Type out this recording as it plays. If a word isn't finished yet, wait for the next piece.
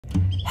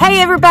Hey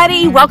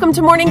everybody, welcome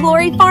to Morning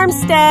Glory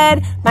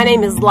Farmstead. My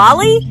name is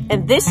Lolly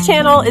and this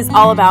channel is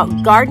all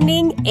about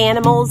gardening,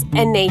 animals,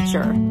 and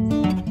nature.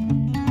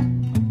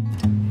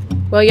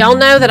 Well, y'all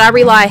know that I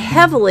rely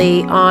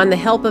heavily on the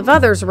help of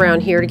others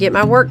around here to get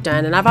my work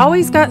done, and I've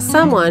always got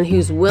someone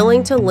who's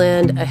willing to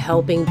lend a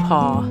helping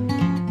paw.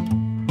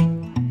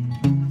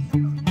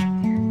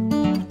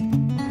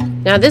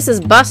 Now this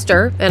is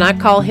Buster, and I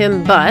call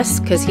him Bus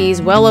because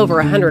he's well over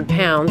 100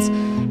 pounds.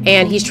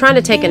 And he's trying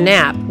to take a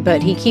nap,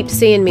 but he keeps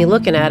seeing me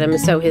looking at him,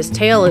 so his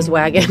tail is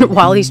wagging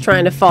while he's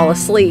trying to fall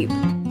asleep.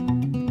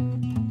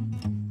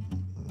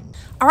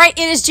 All right, it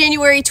is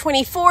January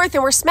 24th,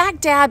 and we're smack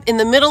dab in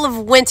the middle of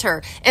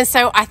winter. And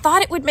so I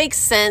thought it would make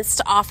sense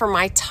to offer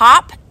my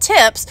top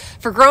tips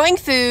for growing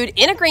food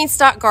in a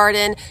GreenStalk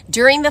garden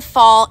during the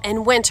fall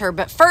and winter.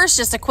 But first,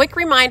 just a quick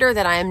reminder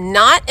that I am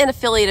not an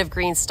affiliate of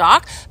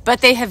GreenStalk,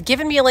 but they have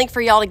given me a link for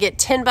y'all to get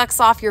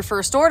 $10 off your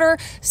first order.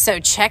 So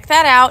check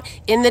that out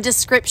in the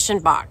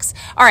description box.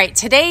 All right,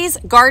 today's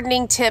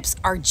gardening tips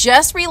are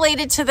just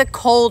related to the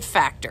cold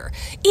factor.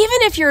 Even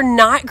if you're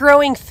not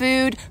growing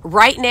food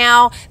right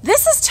now,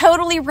 this is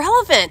totally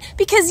relevant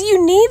because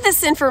you need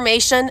this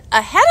information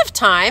ahead of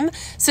time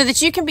so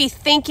that you can be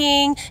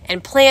thinking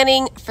and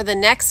planning for the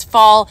next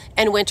fall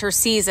and winter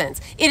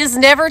seasons. It is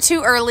never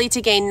too early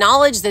to gain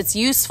knowledge that's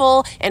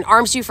useful and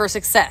arms you for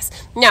success.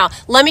 Now,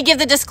 let me give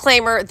the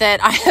disclaimer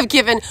that I have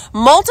given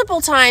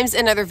multiple times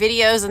in other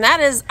videos, and that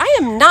is I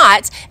am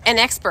not an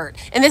expert.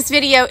 And this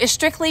video is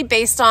strictly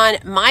based on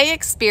my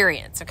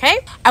experience, okay?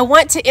 I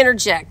want to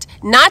interject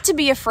not to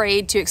be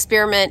afraid to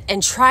experiment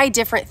and try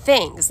different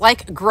things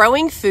like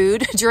growing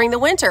food during the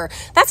winter.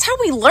 That's how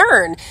we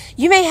learn.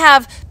 You may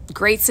have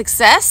great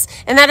success,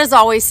 and that is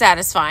always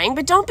satisfying,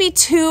 but don't be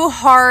too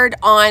hard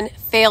on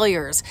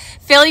failures.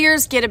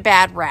 Failures get a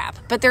bad rap,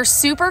 but they're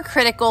super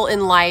critical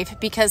in life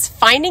because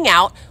finding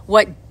out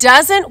what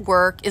doesn't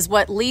work is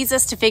what leads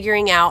us to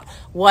figuring out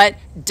what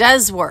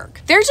does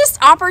work. They're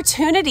just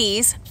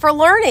opportunities for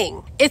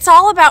learning. It's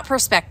all about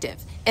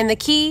perspective, and the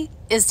key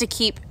is to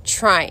keep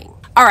trying.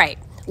 All right.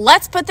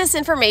 Let's put this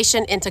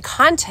information into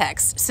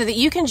context so that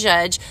you can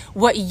judge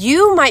what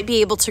you might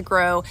be able to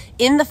grow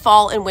in the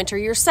fall and winter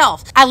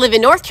yourself. I live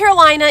in North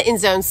Carolina in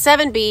Zone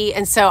 7B,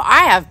 and so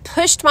I have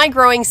pushed my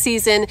growing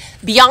season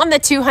beyond the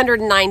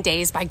 209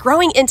 days by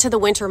growing into the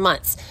winter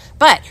months.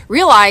 But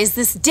realize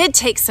this did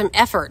take some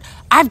effort.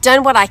 I've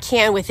done what I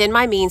can within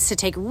my means to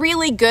take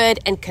really good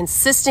and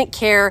consistent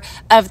care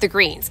of the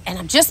greens. And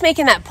I'm just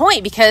making that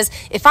point because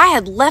if I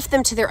had left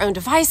them to their own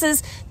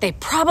devices, they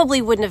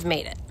probably wouldn't have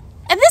made it.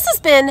 And this has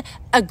been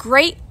a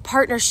great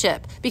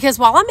partnership because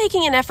while I'm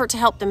making an effort to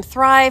help them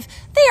thrive,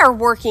 they are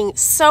working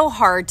so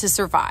hard to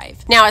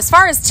survive. Now, as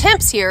far as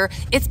temps here,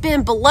 it's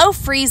been below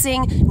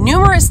freezing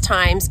numerous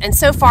times, and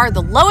so far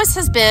the lowest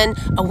has been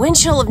a wind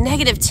chill of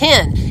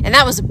 -10, and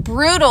that was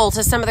brutal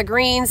to some of the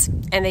greens,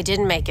 and they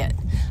didn't make it.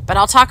 But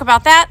I'll talk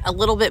about that a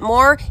little bit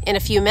more in a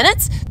few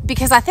minutes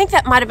because I think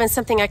that might have been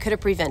something I could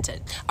have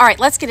prevented. All right,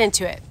 let's get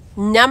into it.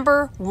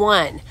 Number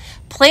 1,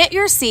 plant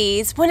your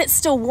seeds when it's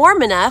still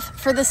warm enough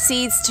for the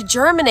seeds to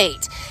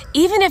germinate.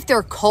 Even if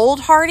they're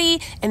cold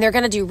hardy and they're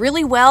going to do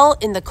really well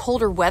in the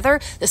colder weather,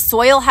 the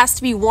soil has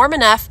to be warm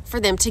enough for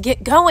them to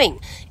get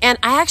going. And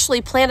I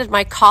actually planted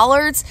my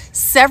collards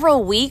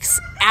several weeks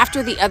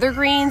after the other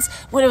greens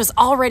when it was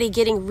already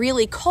getting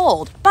really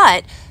cold.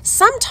 But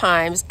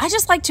sometimes I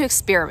just like to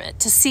experiment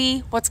to see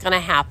what's going to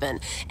happen.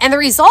 And the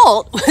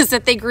result was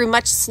that they grew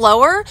much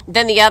slower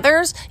than the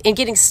others in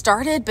getting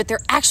started, but they're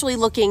actually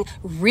looking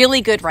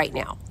really good right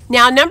now.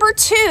 Now, number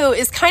 2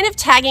 is kind of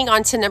tagging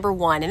on to number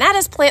 1, and that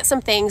is plant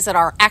some things that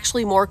are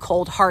actually more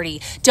cold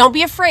hardy. Don't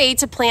be afraid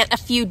to plant a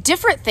few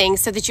different things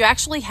so that you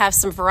actually have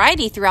some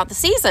variety throughout the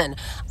season.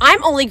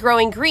 I'm only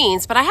growing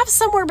greens, but I have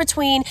somewhere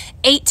between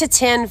 8 to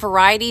 10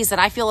 varieties that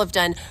I feel have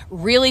done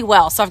really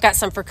well. So I've got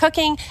some for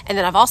cooking, and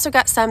then I've also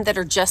got some that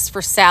are just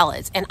for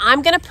salads. And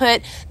I'm going to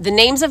put the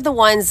names of the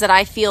ones that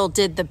I feel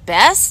did the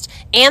best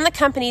and the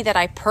company that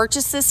I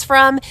purchased this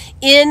from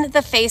in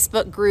the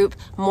Facebook group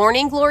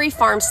Morning Glory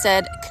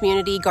Farmstead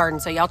Community Garden.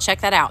 So y'all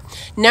check that out.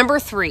 Number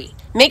 3,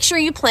 make sure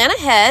you plan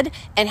ahead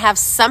and have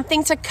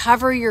something to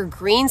cover your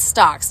green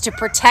stalks to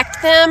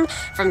protect them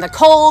from the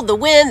cold, the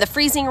wind, the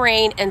freezing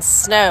rain, and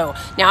snow.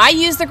 Now, I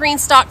use the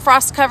GreenStalk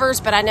frost covers,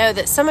 but I know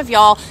that some of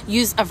y'all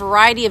use a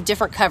variety of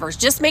different covers.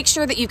 Just make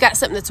sure that you've got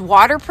something that's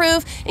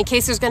waterproof in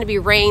case there's going to be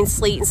rain,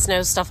 sleet, and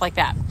snow, stuff like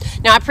that.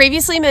 Now, I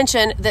previously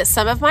mentioned that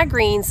some of my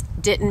greens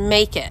didn't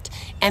make it,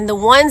 and the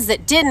ones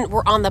that didn't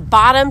were on the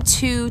bottom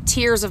 2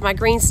 tiers of my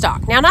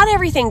GreenStalk. Now, not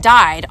everything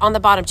died on the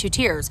bottom 2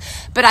 tiers,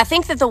 but I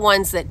think that the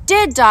ones that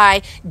did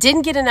die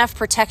didn't get enough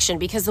protection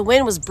because the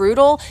wind was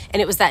brutal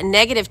and it was that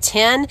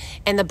 -10,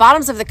 and the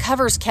bottoms of the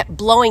covers kept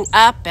blowing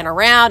up and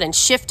around and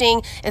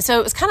shifting, and so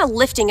it was kind of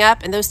lifting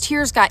up, and those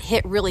tiers got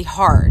hit really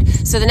hard.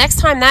 So the next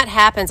time that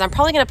happens, I'm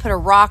probably going to put a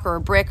rock or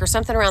a brick or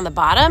something around the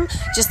bottom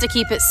just to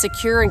keep it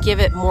secure and give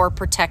it more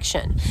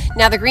protection.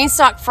 Now, the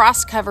GreenStalk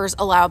frost covers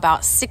allow about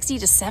about 60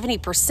 to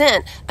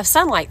 70% of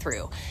sunlight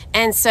through.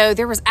 And so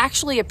there was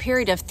actually a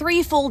period of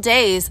 3 full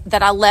days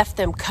that I left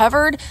them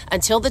covered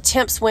until the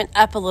temps went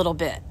up a little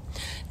bit.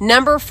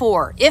 Number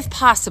 4, if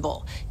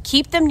possible,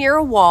 keep them near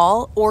a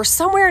wall or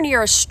somewhere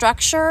near a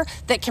structure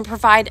that can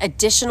provide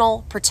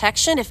additional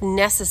protection if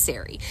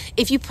necessary.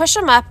 If you push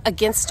them up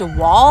against a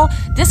wall,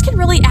 this can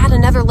really add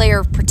another layer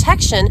of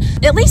protection,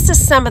 at least to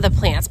some of the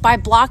plants, by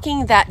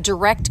blocking that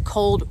direct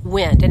cold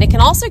wind. And it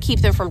can also keep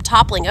them from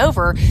toppling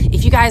over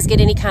if you guys get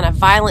any kind of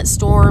violent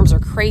storms or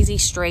crazy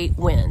straight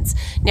winds.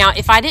 Now,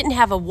 if I didn't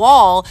have a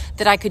wall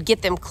that I could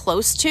get them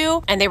close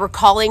to and they were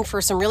calling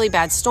for some really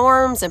bad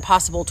storms and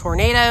possible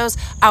tornadoes,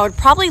 I would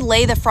probably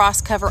lay the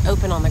frost cover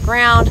open on the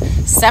ground,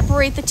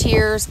 separate the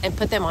tiers, and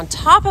put them on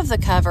top of the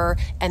cover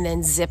and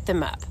then zip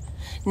them up.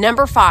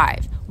 Number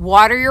 5,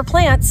 water your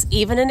plants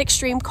even in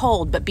extreme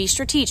cold, but be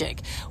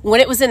strategic.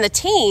 When it was in the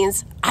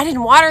teens, I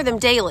didn't water them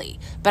daily,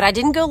 but I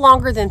didn't go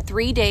longer than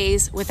 3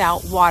 days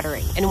without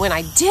watering. And when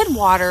I did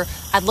water,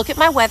 I'd look at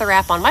my weather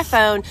app on my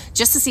phone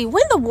just to see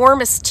when the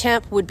warmest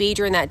temp would be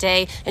during that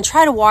day and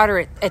try to water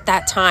it at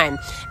that time.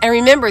 And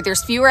remember,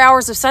 there's fewer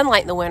hours of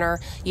sunlight in the winter.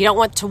 You don't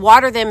want to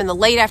water them in the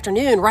late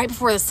afternoon right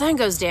before the sun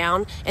goes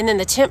down, and then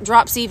the temp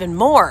drops even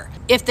more.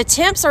 If the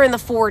temps are in the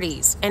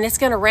 40s and it's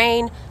going to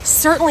rain,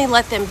 certainly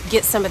let them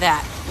get some of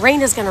that.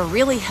 Rain is going to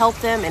really help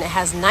them, and it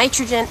has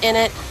nitrogen in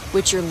it,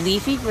 which your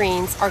leafy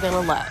greens are going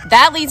to love.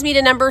 That leads me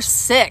to number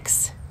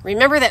 6.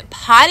 Remember that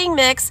potting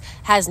mix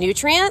has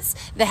nutrients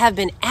that have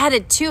been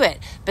added to it,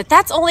 but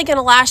that's only going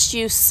to last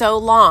you so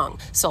long.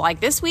 So like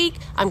this week,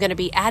 I'm going to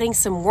be adding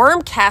some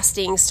worm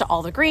castings to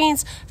all the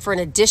greens for an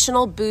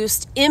additional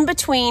boost in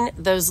between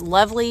those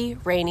lovely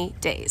rainy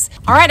days.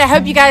 All right, I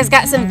hope you guys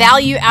got some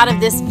value out of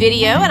this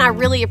video, and I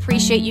really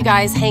appreciate you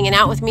guys hanging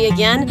out with me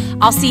again.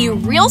 I'll see you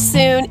real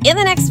soon in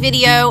the next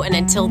video, and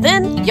until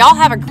then, y'all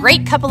have a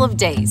great couple of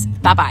days.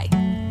 Bye-bye.